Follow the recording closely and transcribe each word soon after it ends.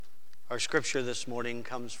Our scripture this morning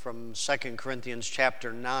comes from 2 Corinthians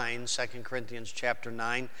chapter 9. 2 Corinthians chapter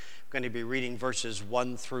 9. I'm going to be reading verses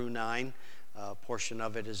 1 through 9. A portion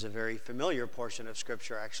of it is a very familiar portion of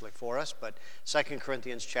scripture actually for us, but 2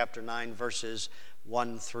 Corinthians chapter 9 verses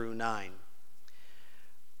 1 through 9.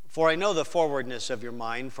 For I know the forwardness of your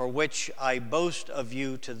mind, for which I boast of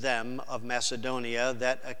you to them of Macedonia,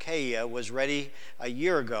 that Achaia was ready a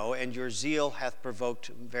year ago, and your zeal hath provoked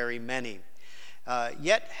very many.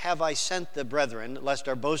 Yet have I sent the brethren, lest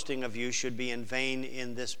our boasting of you should be in vain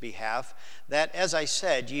in this behalf, that, as I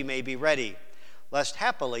said, ye may be ready. Lest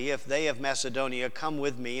happily, if they of Macedonia come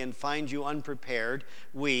with me and find you unprepared,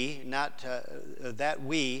 we,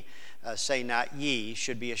 say not ye,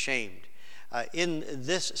 should be ashamed. In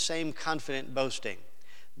this same confident boasting.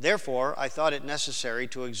 Therefore, I thought it necessary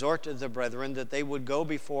to exhort the brethren that they would go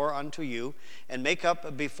before unto you, and make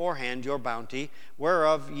up beforehand your bounty,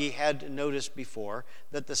 whereof ye had notice before,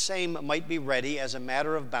 that the same might be ready as a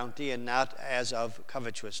matter of bounty, and not as of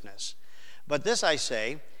covetousness. But this I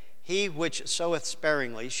say, he which soweth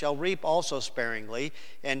sparingly shall reap also sparingly,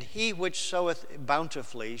 and he which soweth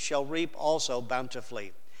bountifully shall reap also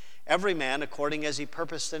bountifully. Every man according as he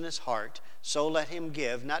purposed in his heart, so let him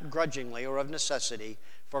give, not grudgingly or of necessity,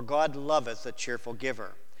 for God loveth a cheerful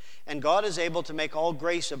giver. And God is able to make all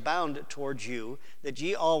grace abound towards you, that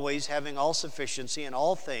ye always, having all sufficiency in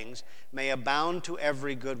all things, may abound to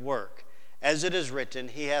every good work. As it is written,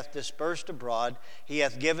 he hath dispersed abroad, he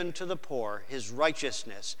hath given to the poor, his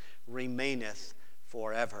righteousness remaineth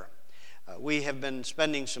forever. We have been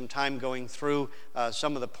spending some time going through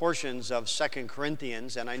some of the portions of 2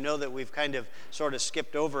 Corinthians, and I know that we've kind of sort of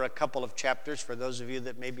skipped over a couple of chapters for those of you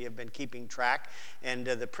that maybe have been keeping track. And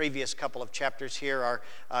the previous couple of chapters here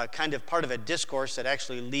are kind of part of a discourse that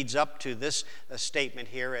actually leads up to this statement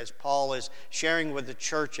here, as Paul is sharing with the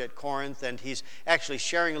church at Corinth, and he's actually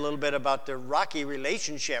sharing a little bit about the rocky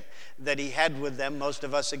relationship that he had with them. Most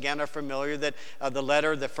of us, again, are familiar that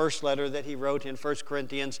the first letter that he wrote in 1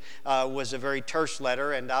 Corinthians was a very terse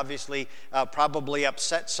letter, and obviously probably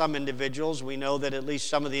upset some individuals. We know that at least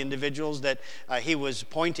some of the individuals that he was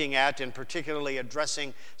pointing at, and particularly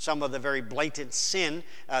addressing some of the very blatant sin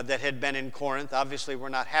that had been in Corinth, obviously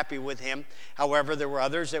were not happy with him. However, there were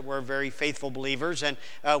others that were very faithful believers, and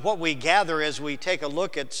what we gather as we take a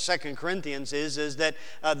look at 2 Corinthians is that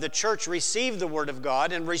the church received the Word of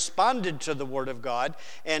God and responded to the Word of God,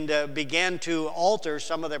 and began to alter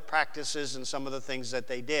some of their practices and some of the things that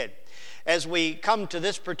they did. As we come to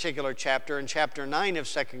this particular chapter, in chapter 9 of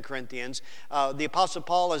 2 Corinthians, the Apostle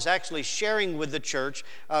Paul is actually sharing with the church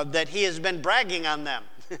that he has been bragging on them.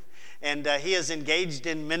 And he is engaged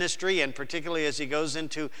in ministry, and particularly as he goes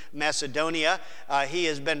into Macedonia, he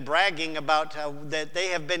has been bragging about that they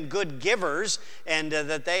have been good givers, and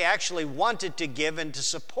that they actually wanted to give and to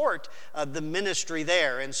support the ministry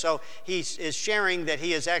there. And so he is sharing that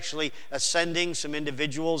he is actually sending some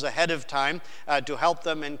individuals ahead of time to help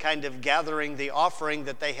them in kind of gathering the offering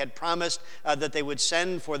that they had promised that they would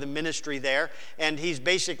send for the ministry there. And he's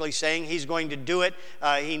basically saying he's going to do it.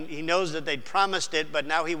 He knows that they'd promised it, but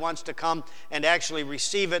now he wants to come and actually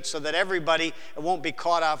receive it so that everybody won't be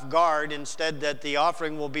caught off guard. Instead, that the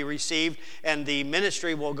offering will be received and the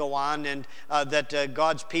ministry will go on, and that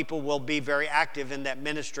God's people will be very active in that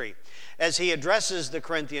ministry. As he addresses the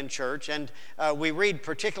Corinthian church, and we read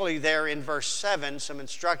particularly there in verse 7 some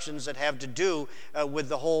instructions that have to do with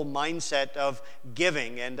the whole mindset of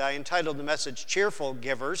giving. And I entitled the message Cheerful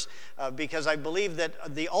Givers, because I believe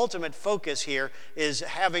that the ultimate focus here is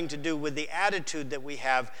having to do with the attitude that we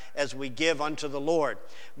have as we give unto the Lord.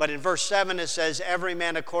 But in verse 7 it says, every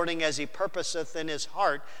man according as he purposeth in his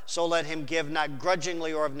heart, so let him give, not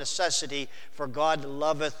grudgingly or of necessity, for God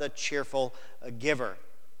loveth a cheerful giver.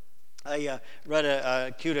 I read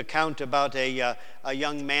a cute account about a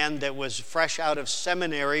young man that was fresh out of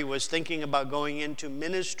seminary, was thinking about going into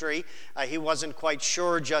ministry. He wasn't quite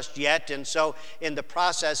sure just yet, and so in the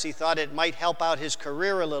process he thought it might help out his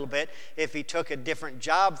career a little bit if he took a different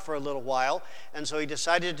job for a little while. And so he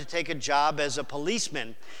decided to take a job as a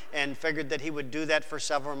policeman, and figured that he would do that for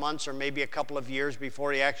several months or maybe a couple of years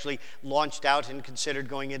before he actually launched out and considered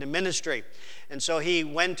going into ministry. And so he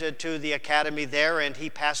went to the academy there, and he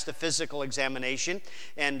passed the physical examination,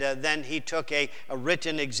 and then he took a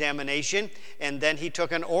written examination, and then he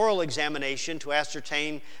took an oral examination to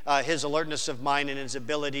ascertain his alertness of mind and his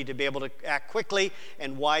ability to be able to act quickly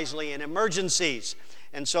and wisely in emergencies.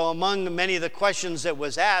 And so among many of the questions that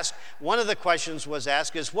was asked, one of the questions was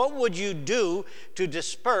asked is, what would you do to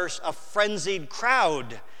disperse a frenzied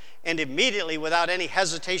crowd? And immediately, without any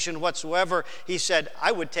hesitation whatsoever, he said,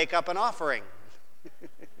 I would take up an offering.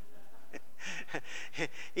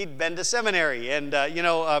 He'd been to seminary. And,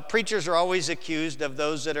 preachers are always accused of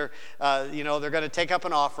those that are, they're going to take up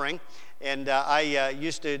an offering. And I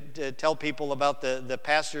used to tell people about the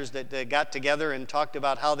pastors that got together and talked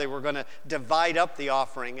about how they were going to divide up the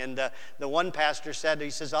offering. And the one pastor said,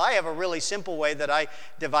 he says, I have a really simple way that I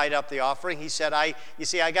divide up the offering. He said, I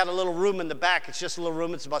got a little room in the back. It's just a little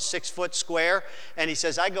room. It's about 6 foot square. And he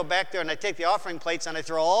says, I go back there and I take the offering plates and I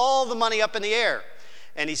throw all the money up in the air.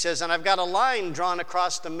 And he says, and I've got a line drawn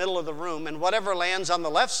across the middle of the room, and whatever lands on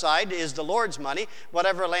the left side is the Lord's money.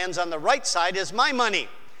 Whatever lands on the right side is my money.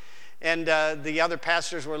 And the other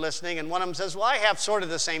pastors were listening, and one of them says, well, I have sort of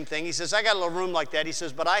the same thing. He says, I got a little room like that. He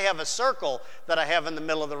says, but I have a circle that I have in the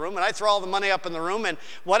middle of the room, and I throw all the money up in the room, and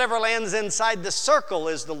whatever lands inside the circle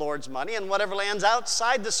is the Lord's money, and whatever lands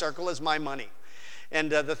outside the circle is my money. And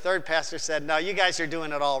the third pastor said, no, you guys are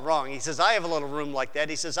doing it all wrong. He says, I have a little room like that.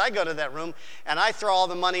 He says, I go to that room and I throw all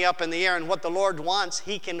the money up in the air, and what the Lord wants,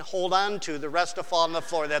 he can hold on to. The rest will fall on the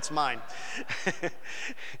floor. That's mine.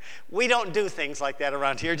 We don't do things like that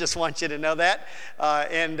around here. Just want you to know that.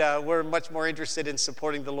 And we're much more interested in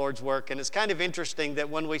supporting the Lord's work. And it's kind of interesting that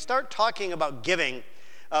when we start talking about giving,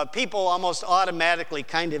 people almost automatically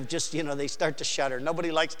kind of just, they start to shudder.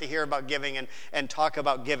 Nobody likes to hear about giving and talk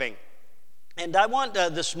about giving. And I want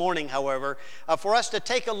this morning, however, for us to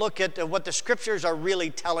take a look at what the Scriptures are really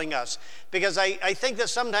telling us, because I think that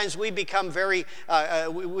sometimes we become very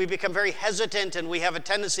hesitant, and we have a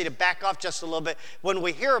tendency to back off just a little bit when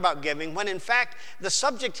we hear about giving, when in fact the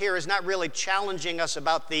subject here is not really challenging us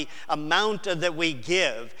about the amount that we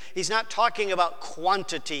give. He's not talking about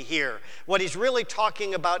quantity here. What he's really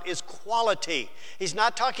talking about is quality. He's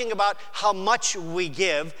not talking about how much we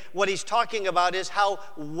give. What he's talking about is how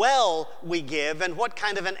well we give, and what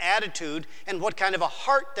kind of an attitude and what kind of a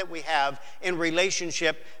heart that we have in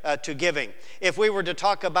relationship to giving. If we were to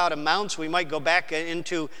talk about amounts, we might go back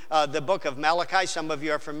into the book of Malachi. Some of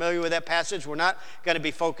you are familiar with that passage. We're not going to be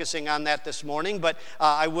focusing on that this morning, but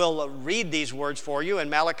I will read these words for you. In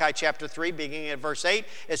Malachi chapter 3, beginning at verse 8,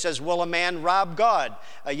 it says, will a man rob God?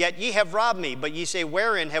 Yet ye have robbed me. But ye say,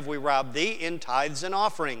 wherein have we robbed thee? In tithes and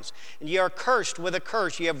offerings. And ye are cursed with a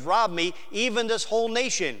curse. Ye have robbed me, even this whole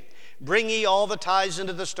nation. Bring ye all the tithes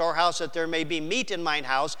into the storehouse, that there may be meat in mine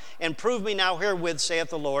house, and prove me now herewith, saith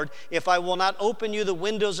the Lord, if I will not open you the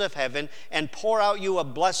windows of heaven, and pour out you a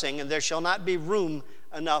blessing, and there shall not be room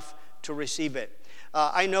enough to receive it.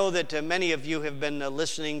 I know that many of you have been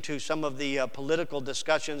listening to some of the political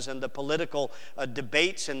discussions and the political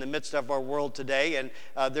debates in the midst of our world today, and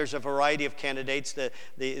there's a variety of candidates. The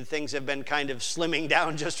things have been kind of slimming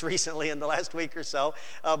down just recently in the last week or so,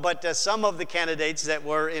 but some of the candidates that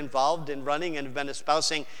were involved in running and have been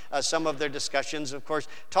espousing some of their discussions, of course,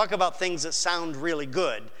 talk about things that sound really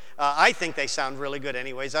good. I think they sound really good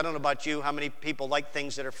anyways. I don't know about you, how many people like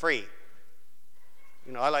things that are free?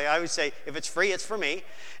 I would say, if it's free, it's for me.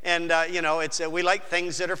 And, we like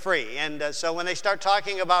things that are free. And so when they start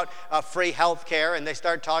talking about free health care, and they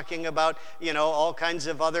start talking about, all kinds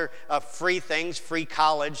of other free things, free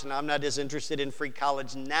college, and I'm not as interested in free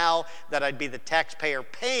college now that I'd be the taxpayer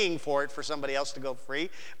paying for it for somebody else to go free.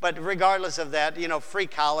 But regardless of that, free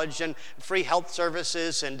college and free health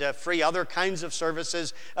services and free other kinds of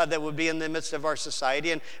services that would be in the midst of our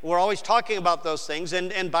society. And we're always talking about those things.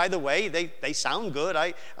 And by the way, they sound good.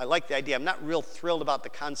 I like the idea. I'm not real thrilled about the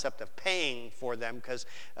concept of paying for them, because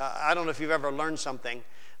I don't know if you've ever learned something.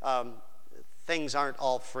 Things aren't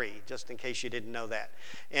all free, just in case you didn't know that.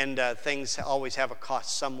 And things always have a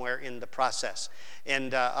cost somewhere in the process.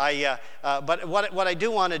 And but what I do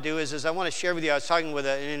want to do is I want to share with you. I was talking with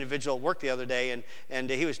an individual at work the other day, and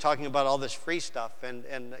he was talking about all this free stuff, and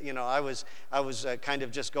I was kind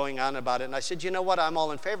of just going on about it. And I said, you know what? I'm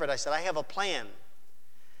all in favor of it. I said, I have a plan.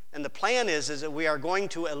 And the plan is that we are going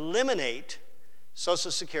to eliminate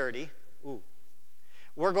Social Security.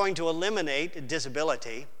 We're going to eliminate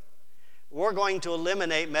disability. We're going to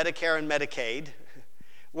eliminate Medicare and Medicaid.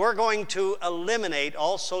 We're going to eliminate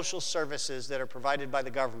all social services that are provided by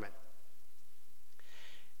the government.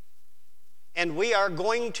 And we are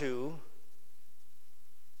going to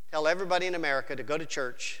tell everybody in America to go to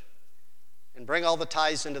church and bring all the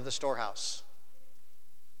tithes into the storehouse.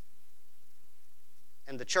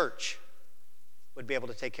 And the church would be able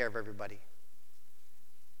to take care of everybody.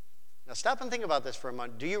 Now stop and think about this for a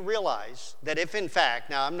moment. Do you realize that if in fact,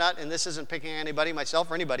 now I'm not, and this isn't picking anybody,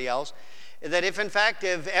 myself or anybody else, that if in fact,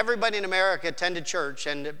 if everybody in America attended church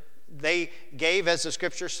and they gave, as the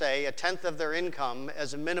scriptures say, 1/10 of their income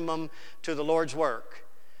as a minimum to the Lord's work,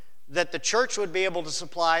 that the church would be able to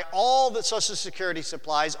supply all that Social Security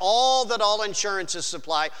supplies, all that all insurances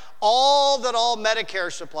supply, all that all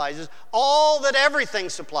Medicare supplies, all that everything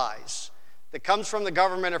supplies that comes from the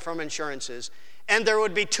government or from insurances, and there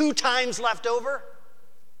would be 2 times left over?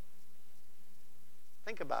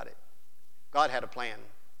 Think about it. God had a plan.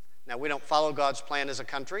 Now, we don't follow God's plan as a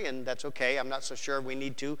country, and that's okay. I'm not so sure we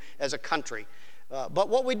need to as a country. But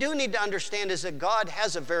what we do need to understand is that God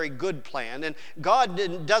has a very good plan. And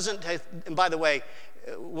God doesn't, and by the way,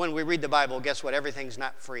 when we read the Bible, guess what? Everything's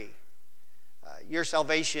not free. Your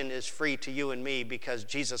salvation is free to you and me because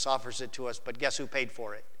Jesus offers it to us. But guess who paid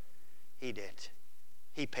for it? He did.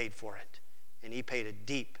 He paid for it. And he paid a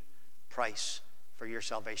deep price for your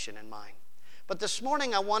salvation and mine. But this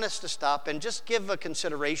morning I want us to stop and just give a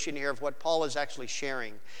consideration here of what Paul is actually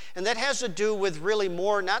sharing. And that has to do with really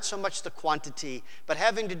more, not so much the quantity, but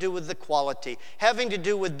having to do with the quality, having to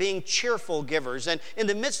do with being cheerful givers. And in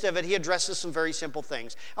the midst of it, he addresses some very simple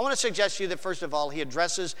things. I want to suggest to you that first of all, he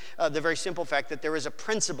addresses the very simple fact that there is a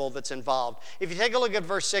principle that's involved. If you take a look at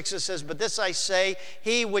verse 6, it says, "But this I say,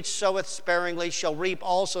 he which soweth sparingly shall reap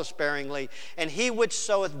also sparingly, and he which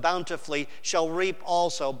soweth bountifully shall reap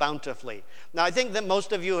also bountifully." Now, I think that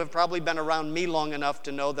most of you have probably been around me long enough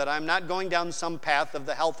to know that I'm not going down some path of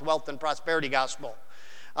the health, wealth, and prosperity gospel.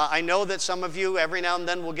 I know that some of you every now and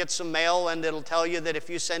then will get some mail and it'll tell you that if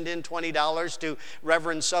you send in $20 to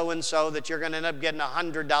Reverend so-and-so that you're going to end up getting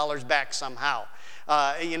 $100 back somehow.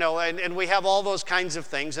 And we have all those kinds of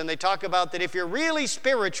things. And they talk about that if you're really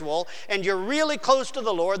spiritual and you're really close to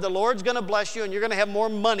the Lord's going to bless you and you're going to have more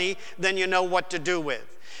money than you know what to do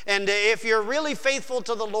with. And if you're really faithful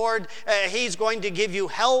to the Lord, he's going to give you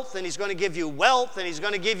health, and he's going to give you wealth, and he's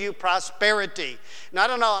going to give you prosperity. Now, I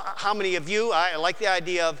don't know how many of you, I like the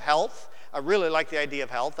idea of health. I really like the idea of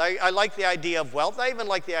health. I like the idea of wealth. I even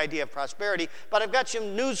like the idea of prosperity. But I've got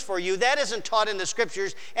some news for you. That isn't taught in the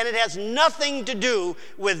Scriptures, and it has nothing to do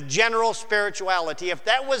with general spirituality. If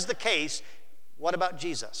that was the case, what about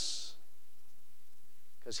Jesus?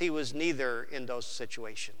 Because he was neither in those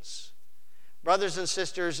situations. Brothers and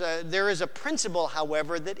sisters, there is a principle,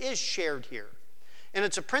 however, that is shared here. And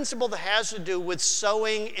it's a principle that has to do with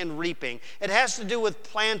sowing and reaping. It has to do with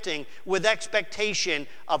planting, with expectation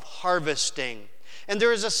of harvesting. And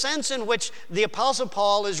there is a sense in which the Apostle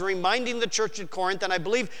Paul is reminding the church at Corinth, and I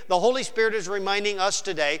believe the Holy Spirit is reminding us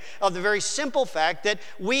today of the very simple fact that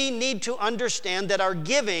we need to understand that our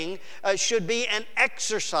giving should be an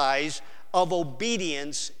exercise of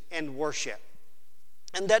obedience and worship.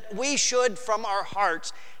 And that we should, from our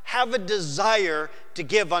hearts, have a desire to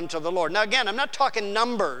give unto the Lord. Now again, I'm not talking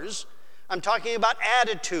numbers. I'm talking about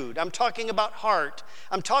attitude. I'm talking about heart.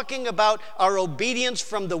 I'm talking about our obedience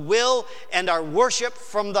from the will and our worship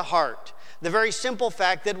from the heart. The very simple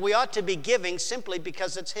fact that we ought to be giving simply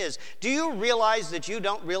because it's his. Do you realize that you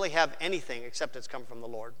don't really have anything except it's come from the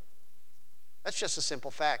Lord? That's just a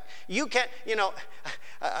simple fact. You can't,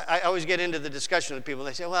 I always get into the discussion with people.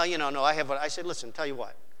 They say, well, no, I have what. I said, listen, tell you what.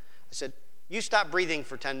 I said, you stop breathing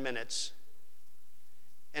for 10 minutes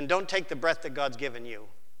and don't take the breath that God's given you.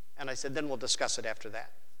 And I said, then we'll discuss it after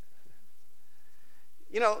that.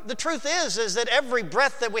 The truth is that every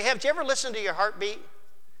breath that we have, do you ever listen to your heartbeat?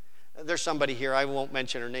 There's somebody here, I won't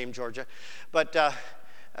mention her name, Georgia, but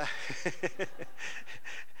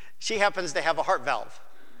she happens to have a heart valve.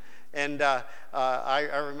 And I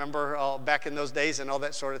remember back in those days and all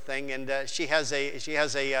that sort of thing. And she has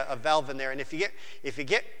a valve in there. And if you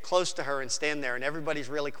get close to her and stand there and everybody's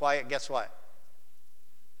really quiet, guess what?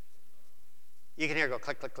 You can hear her go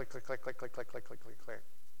click, click, click, click, click, click, click, click, click, click, click, click.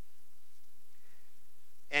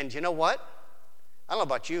 And you know what? I don't know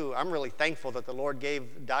about you. I'm really thankful that the Lord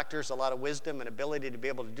gave doctors a lot of wisdom and ability to be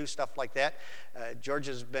able to do stuff like that.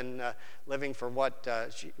 Georgia's been living for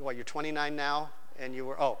you're 29 now? And you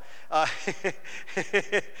were,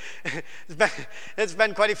 it's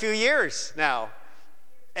been quite a few years now.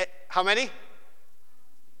 How many?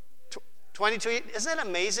 22. Isn't it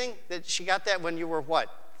amazing that she got that when you were what?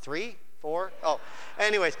 3, 4? Oh,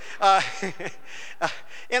 anyways.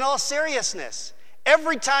 In all seriousness,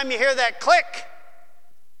 every time you hear that click,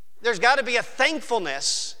 there's got to be a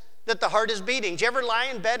thankfulness that the heart is beating. Do you ever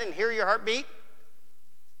lie in bed and hear your heart beat?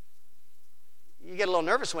 You get a little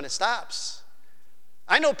nervous when it stops.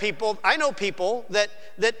 I know people that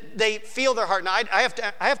they feel their heart. Now, I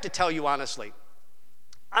have to tell you honestly,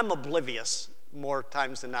 I'm oblivious more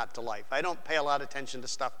times than not to life. I don't pay a lot of attention to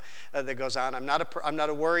stuff that goes on. I'm not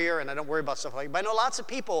a worrier, and I don't worry about stuff like that. But I know lots of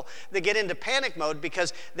people that get into panic mode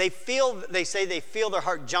because they say they feel their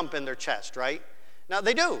heart jump in their chest, right? Now,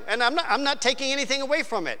 they do, and I'm not taking anything away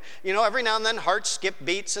from it. You know, every now and then hearts skip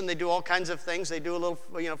beats, and they do all kinds of things. They do a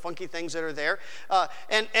little, funky things that are there.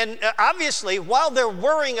 And obviously, while they're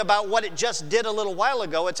worrying about what it just did a little while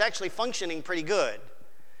ago, it's actually functioning pretty good.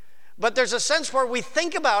 But there's a sense where we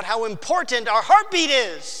think about how important our heartbeat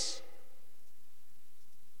is.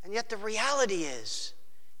 And yet the reality is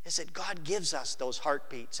that God gives us those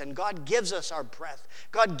heartbeats, and God gives us our breath.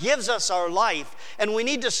 God gives us our life, and we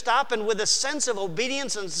need to stop, and with a sense of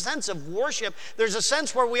obedience and a sense of worship, there's a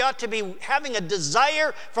sense where we ought to be having a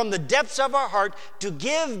desire from the depths of our heart to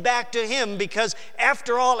give back to Him, because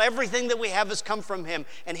after all, everything that we have has come from Him,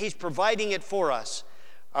 and He's providing it for us.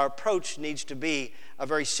 Our approach needs to be a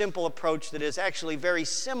very simple approach that is actually very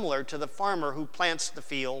similar to the farmer who plants the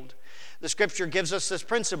field. The Scripture gives us this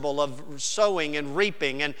principle of sowing and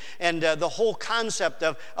reaping, and the whole concept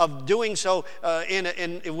of doing so.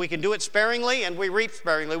 We can do it sparingly, and we reap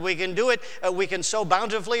sparingly. We can do it. We can sow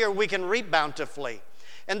bountifully, or we can reap bountifully.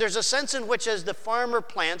 And there's a sense in which, as the farmer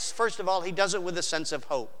plants, first of all, he does it with a sense of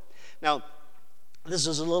hope. Now, this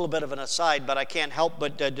is a little bit of an aside, but I can't help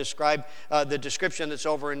but describe the description that's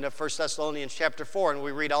over in 1 Thessalonians chapter 4, and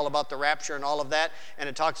we read all about the rapture and all of that, and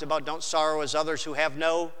it talks about don't sorrow as others who have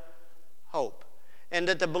no hope. And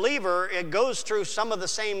that the believer, it goes through some of the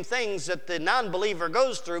same things that the non-believer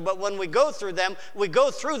goes through, but when we go through them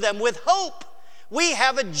with hope. We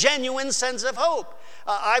have a genuine sense of hope.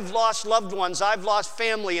 I've lost loved ones, I've lost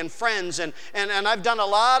family and friends, and I've done a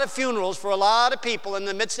lot of funerals for a lot of people. In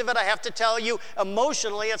the midst of it, I have to tell you,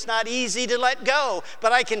 emotionally, it's not easy to let go.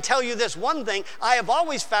 But I can tell you this one thing, I have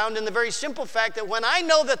always found in the very simple fact that when I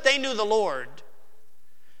know that they knew the Lord,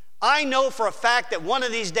 I know for a fact that one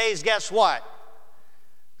of these days, guess what?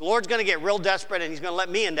 The Lord's going to get real desperate, and He's going to let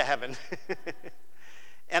me into heaven.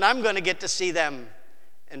 And I'm going to get to see them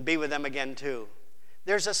and be with them again too.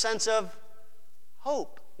 There's a sense of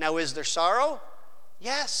hope. Now, is there sorrow?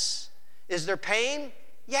 Yes. Is there pain?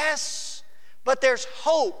 Yes. But there's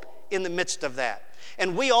hope in the midst of that.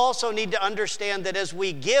 And we also need to understand that as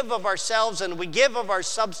we give of ourselves and we give of our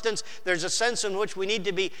substance, there's a sense in which we need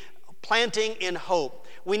to be planting in hope.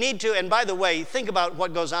 We need to, and by the way, think about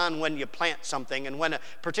what goes on when you plant something, and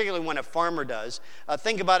particularly when a farmer does.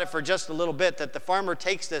 Think about it for just a little bit, that the farmer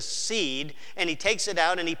takes this seed, and he takes it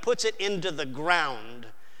out, and he puts it into the ground.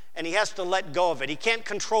 And he has to let go of it. He can't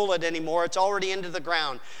control it anymore. It's already into the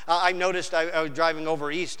ground. I noticed, I was driving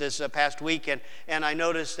over east this past week, and I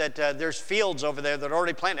noticed that there's fields over there that are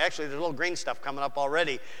already planted. Actually, there's little green stuff coming up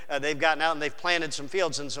already. They've gotten out and they've planted some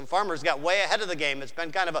fields, and some farmers got way ahead of the game. It's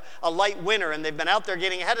been kind of a light winter, and they've been out there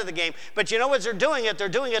getting ahead of the game. But you know, as they're doing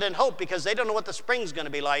it in hope, because they don't know what the spring's going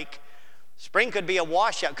to be like. Spring could be a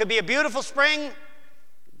washout. Could be a beautiful spring.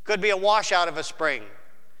 Could be a washout of a spring.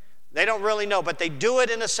 They don't really know, but they do it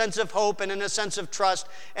in a sense of hope and in a sense of trust.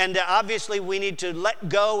 And obviously we need to let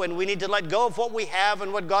go, and we need to let go of what we have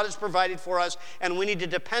and what God has provided for us, and we need to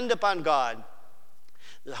depend upon God.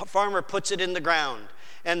 The farmer puts it in the ground,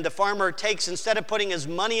 and the farmer takes, instead of putting his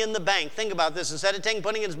money in the bank, think about this, instead of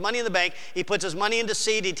putting his money in the bank, he puts his money into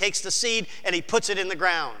seed, he takes the seed, and he puts it in the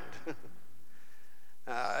ground.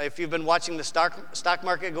 If you've been watching the stock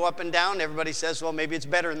market go up and down, everybody says, well, maybe it's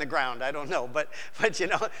better in the ground. I don't know. But you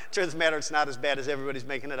know, truth of the matter, it's not as bad as everybody's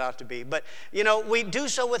making it out to be. But, you know, we do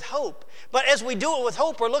so with hope. But as we do it with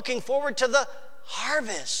hope, we're looking forward to the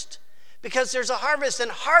harvest. Because there's a harvest,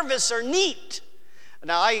 and harvests are neat.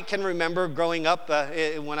 Now, I can remember growing up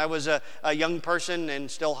when I was a young person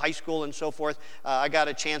and still high school and so forth, I got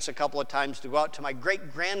a chance a couple of times to go out to my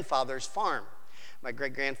great-grandfather's farm. My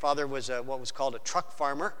great-grandfather was what was called a truck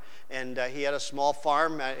farmer, and he had a small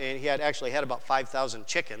farm, and he actually had about 5,000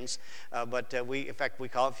 chickens. But in fact, we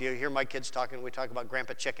call it, if you hear my kids talking, we talk about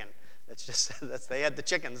Grandpa Chicken. They had the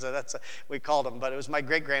chickens, so we called them. But it was my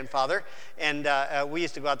great-grandfather, and we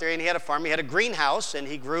used to go out there, and he had a farm. He had a greenhouse, and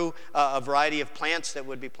he grew a variety of plants that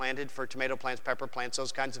would be planted for tomato plants, pepper plants,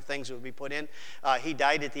 those kinds of things that would be put in. He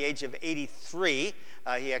died at the age of 83.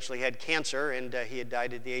 He actually had cancer, and he had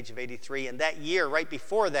died at the age of 83. And that year, right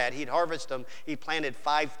before that, he'd harvested them. He planted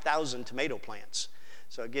 5,000 tomato plants.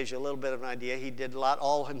 So it gives you a little bit of an idea. He did a lot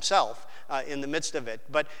all himself in the midst of it.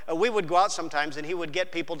 But we would go out sometimes, and he would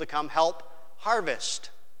get people to come help harvest.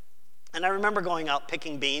 And I remember going out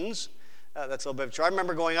picking beans. That's a little bit of a chore. I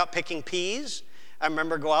remember going out picking peas. I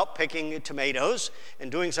remember going out picking tomatoes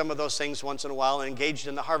and doing some of those things once in a while and engaged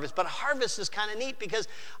in the harvest. But harvest is kind of neat because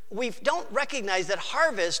we don't recognize that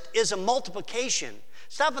harvest is a multiplication.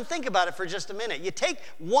 Stop and think about it for just a minute. You take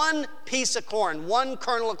one piece of corn, one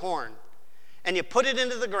kernel of corn, and you put it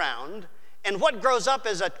into the ground, and what grows up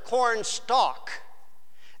is a corn stalk.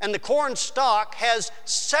 And the corn stalk has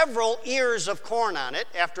several ears of corn on it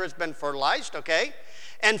after it's been fertilized, okay?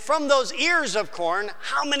 And from those ears of corn,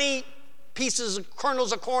 how many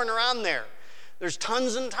kernels of corn are on there? There's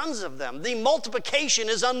tons and tons of them. The multiplication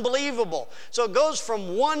is unbelievable. So it goes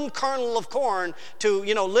from one kernel of corn to,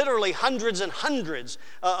 literally hundreds and hundreds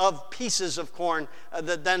of pieces of corn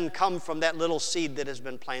that then come from that little seed that has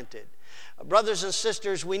been planted. Brothers and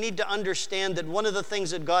sisters, we need to understand that one of the things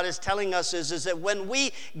that God is telling us is that when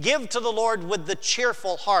we give to the Lord with the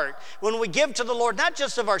cheerful heart, when we give to the Lord not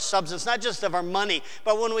just of our substance, not just of our money,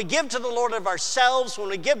 but when we give to the Lord of ourselves, when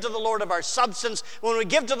we give to the Lord of our substance, when we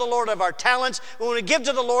give to the Lord of our talents, when we give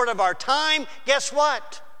to the Lord of our time, guess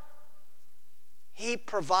what? He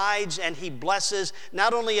provides and He blesses,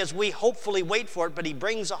 not only as we hopefully wait for it, but He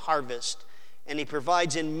brings a harvest. And He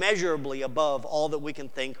provides immeasurably above all that we can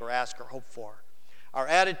think or ask or hope for. Our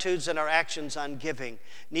attitudes and our actions on giving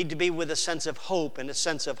need to be with a sense of hope and a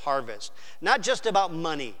sense of harvest. Not just about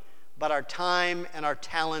money, but our time and our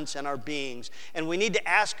talents and our beings. And we need to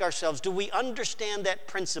ask ourselves, do we understand that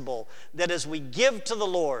principle that as we give to the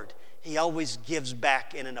Lord, He always gives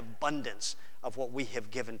back in an abundance of what we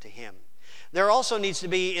have given to Him? There also needs to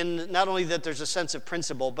be, not only that there's a sense of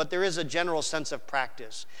principle, but there is a general sense of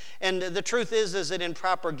practice. And the truth is that in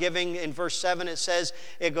proper giving, in verse 7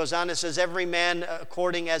 it goes on, it says, every man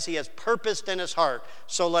according as he has purposed in his heart,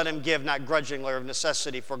 so let him give, not grudgingly or of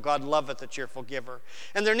necessity, for God loveth a cheerful giver.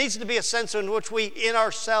 And there needs to be a sense in which we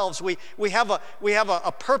have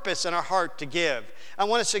a purpose in our heart to give. I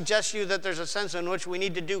want to suggest to you that there's a sense in which we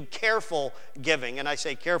need to do careful giving. And I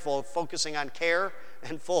say careful, focusing on care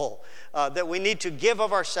and full, that we need to give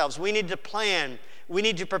of ourselves. We need to plan. We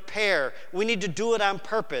need to prepare. We need to do it on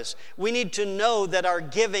purpose. We need to know that our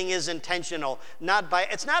giving is intentional.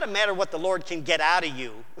 It's not a matter what the Lord can get out of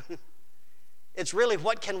you. It's really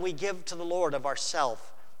what can we give to the Lord of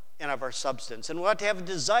ourself and of our substance. And we ought to have a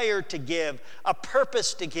desire to give, a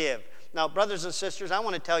purpose to give. Now, brothers and sisters, I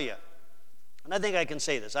want to tell you, and I think I can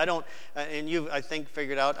say this. I don't, and you've, I think,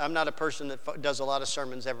 figured out, I'm not a person that does a lot of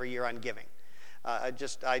sermons every year on giving. I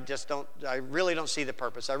really don't see the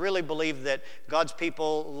purpose. I really believe that God's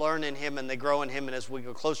people learn in Him and they grow in Him, and as we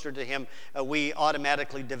go closer to Him, we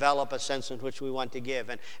automatically develop a sense in which we want to give.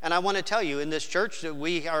 And I want to tell you, in this church, that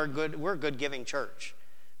we're a good giving church.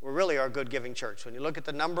 We really are a good giving church. When you look at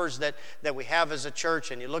the numbers that we have as a church,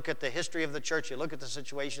 and you look at the history of the church, you look at the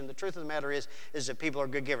situation, the truth of the matter is that people are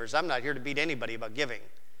good givers. I'm not here to beat anybody about giving.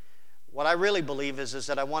 What I really believe is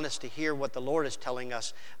that I want us to hear what the Lord is telling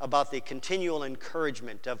us about the continual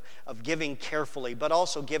encouragement of giving carefully, but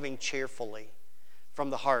also giving cheerfully from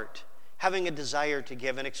the heart. Having a desire to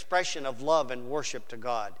give, an expression of love and worship to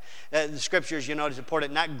God. The scriptures, to support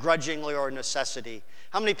it, not grudgingly or necessity.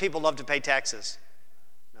 How many people love to pay taxes?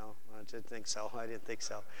 No, I didn't think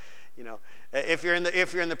so. If you're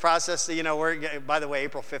in the process, we're, by the way,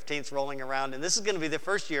 April 15th is rolling around, and this is going to be the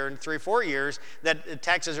first year in 3 or 4 years that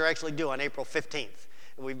taxes are actually due on April 15th.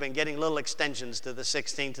 And we've been getting little extensions to the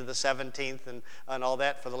 16th, to the 17th, and all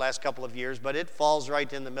that for the last couple of years, but it falls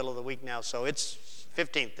right in the middle of the week now, so it's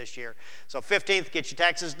 15th this year. So 15th, get your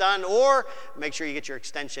taxes done, or make sure you get your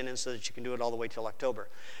extension in so that you can do it all the way till October.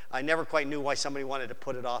 I never quite knew why somebody wanted to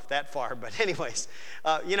put it off that far, but anyways,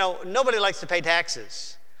 nobody likes to pay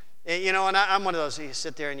taxes. And I'm one of those, you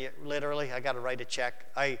sit there and I got to write a check.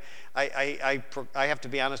 I have to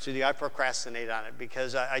be honest with you, I procrastinate on it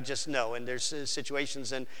because I just know. And there's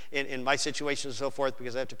situations in my situation and so forth,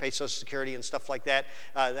 because I have to pay Social Security and stuff like that,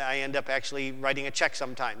 I end up actually writing a check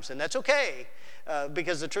sometimes. And that's okay,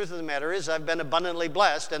 because the truth of the matter is I've been abundantly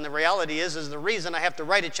blessed. And the reality is the reason I have to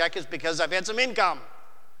write a check is because I've had some income.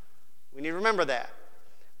 We need to remember that.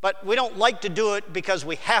 But we don't like to do it because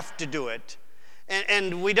we have to do it.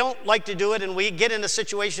 And we don't like to do it, and we get in a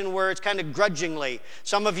situation where it's kind of grudgingly.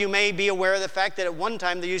 Some of you may be aware of the fact that at one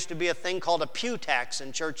time there used to be a thing called a pew tax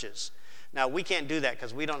in churches. Now, we can't do that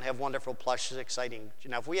because we don't have wonderful, plush, exciting.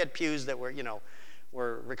 Now, if we had pews that were,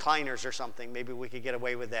 were recliners or something, maybe we could get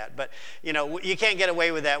away with that. But, you can't get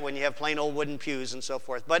away with that when you have plain old wooden pews and so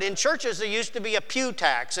forth. But in churches, there used to be a pew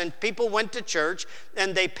tax, and people went to church,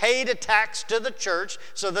 and they paid a tax to the church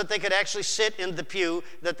so that they could actually sit in the pew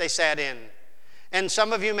that they sat in. And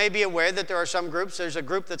some of you may be aware that there are some groups. There's a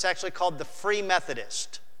group that's actually called the Free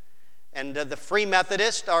Methodist. And the Free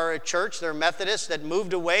Methodists are a church. They're Methodists that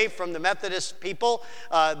moved away from the Methodist people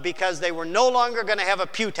because they were no longer going to have a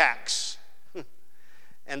pew tax.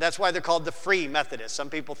 And that's why they're called the Free Methodists. Some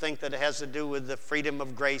people think that it has to do with the freedom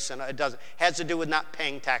of grace, and it doesn't. It has to do with not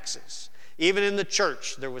paying taxes. Even in the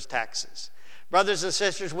church, there was taxes. Brothers and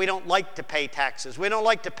sisters, we don't like to pay taxes. We don't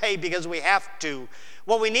like to pay because we have to.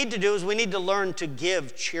 What we need to do is we need to learn to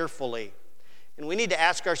give cheerfully. And we need to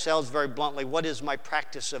ask ourselves very bluntly, what is my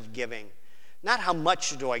practice of giving? Not how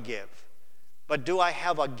much do I give, but do I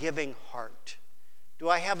have a giving heart? Do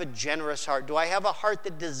I have a generous heart? Do I have a heart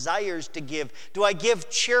that desires to give? Do I give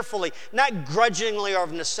cheerfully, not grudgingly or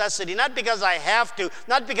of necessity, not because I have to,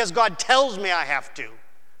 not because God tells me I have to,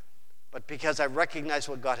 but because I recognize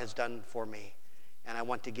what God has done for me and I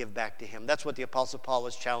want to give back to him? That's what the Apostle Paul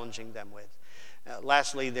is challenging them with.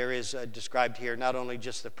 Lastly, there is described here not only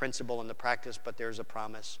just the principle and the practice, but there's a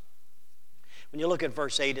promise. When you look at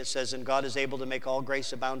verse 8, it says, "And God is able to make all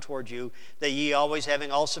grace abound toward you, that ye always having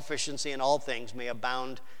all sufficiency in all things may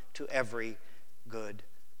abound to every good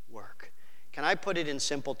work." Can I put it in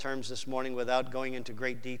simple terms this morning without going into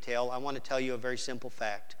great detail? I want to tell you a very simple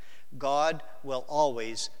fact. God will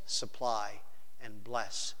always supply and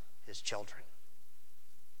bless his children.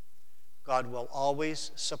 God will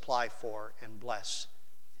always supply for and bless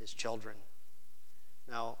his children.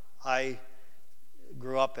 Now, I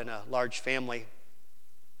grew up in a large family.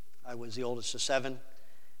 I was the oldest of 7,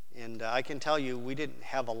 and I can tell you we didn't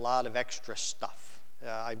have a lot of extra stuff.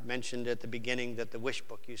 I mentioned at the beginning that the wish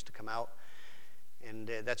book used to come out, and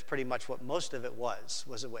that's pretty much what most of it was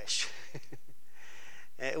a wish.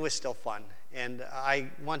 It was still fun. And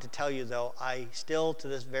I want to tell you, though, I still to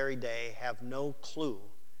this very day have no clue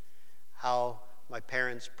how my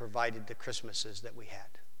parents provided the Christmases that we had.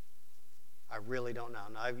 I really don't know.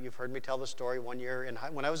 Now, you've heard me tell the story. One year,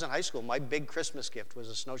 when I was in high school, my big Christmas gift was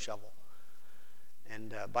a snow shovel.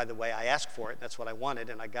 And by the way, I asked for it. That's what I wanted,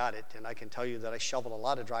 and I got it. And I can tell you that I shoveled a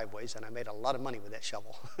lot of driveways, and I made a lot of money with that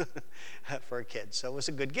shovel for a kid. So it was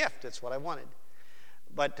a good gift. That's what I wanted.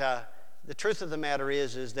 But the truth of the matter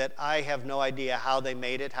is that I have no idea how they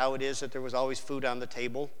made it, how it is that there was always food on the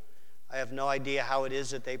table. I have no idea how it is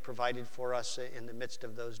that they provided for us in the midst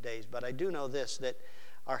of those days. But I do know this, that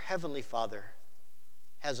our Heavenly Father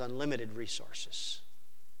has unlimited resources.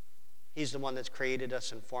 He's the one that's created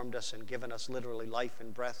us and formed us and given us literally life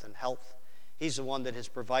and breath and health. He's the one that has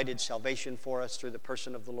provided salvation for us through the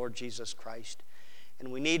person of the Lord Jesus Christ.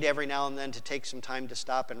 And we need every now and then to take some time to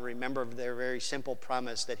stop and remember their very simple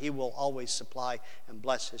promise that he will always supply and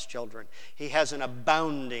bless his children. He has an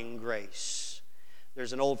abounding grace.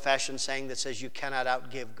 There's an old-fashioned saying that says you cannot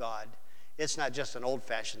outgive God. It's not just an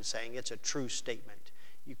old-fashioned saying, it's a true statement.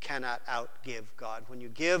 You cannot outgive God. When you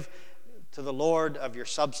give to the Lord of your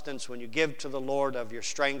substance, when you give to the Lord of your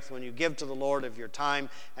strength, when you give to the Lord of your time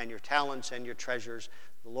and your talents and your treasures,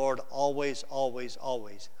 the Lord always, always,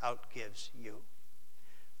 always outgives you.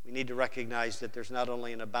 We need to recognize that there's not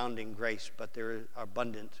only an abounding grace, but there are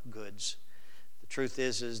abundant goods. The truth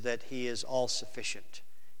is that he is all-sufficient.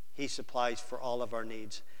 He supplies for all of our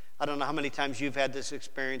needs. I don't know how many times you've had this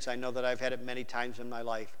experience. I know that I've had it many times in my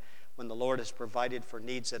life when the Lord has provided for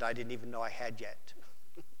needs that I didn't even know I had yet.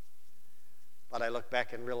 But I look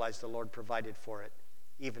back and realize the Lord provided for it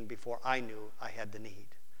even before I knew I had the need.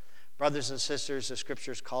 Brothers and sisters, the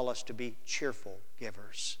scriptures call us to be cheerful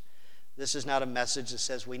givers. This is not a message that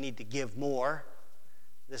says we need to give more.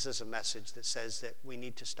 This is a message that says that we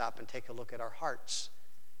need to stop and take a look at our hearts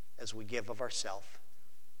as we give of ourselves,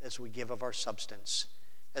 as we give of our substance,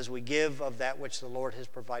 as we give of that which the Lord has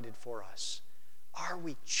provided for us. Are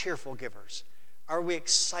we cheerful givers? Are we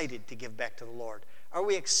excited to give back to the Lord? Are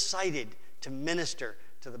we excited to minister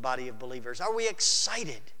to the body of believers? Are we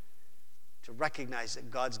excited to recognize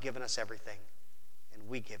that God's given us everything and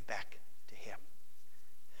we give back to him?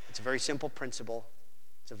 It's a very simple principle.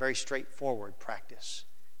 It's a very straightforward practice.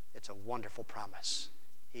 It's a wonderful promise.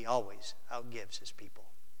 He always outgives his people.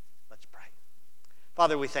 Let's pray.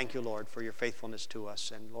 Father, we thank you, Lord, for your faithfulness to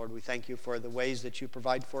us. And Lord, we thank you for the ways that you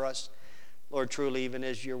provide for us. Lord, truly, even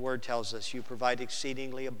as your word tells us, you provide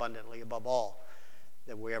exceedingly abundantly above all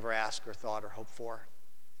that we ever ask or thought or hope for.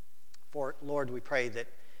 For, Lord, we pray that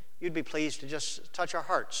you'd be pleased to just touch our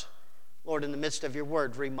hearts. Lord, in the midst of your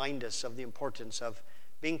word, remind us of the importance of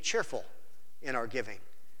being cheerful in our giving,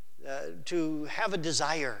 to have a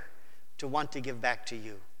desire to want to give back to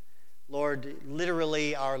you. Lord,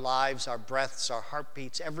 literally our lives, our breaths, our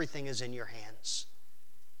heartbeats, everything is in your hands.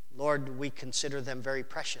 Lord, we consider them very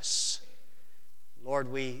precious.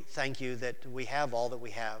 Lord, we thank you that we have all that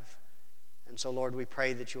we have. And so, Lord, we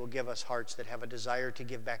pray that you will give us hearts that have a desire to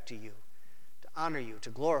give back to you, to honor you,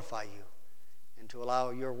 to glorify you, and to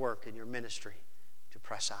allow your work and your ministry to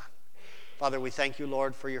press on. Father, we thank you,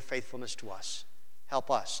 Lord, for your faithfulness to us.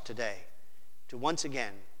 Help us today to once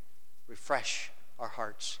again refresh our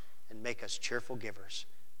hearts and make us cheerful givers.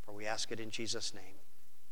 For we ask it in Jesus' name.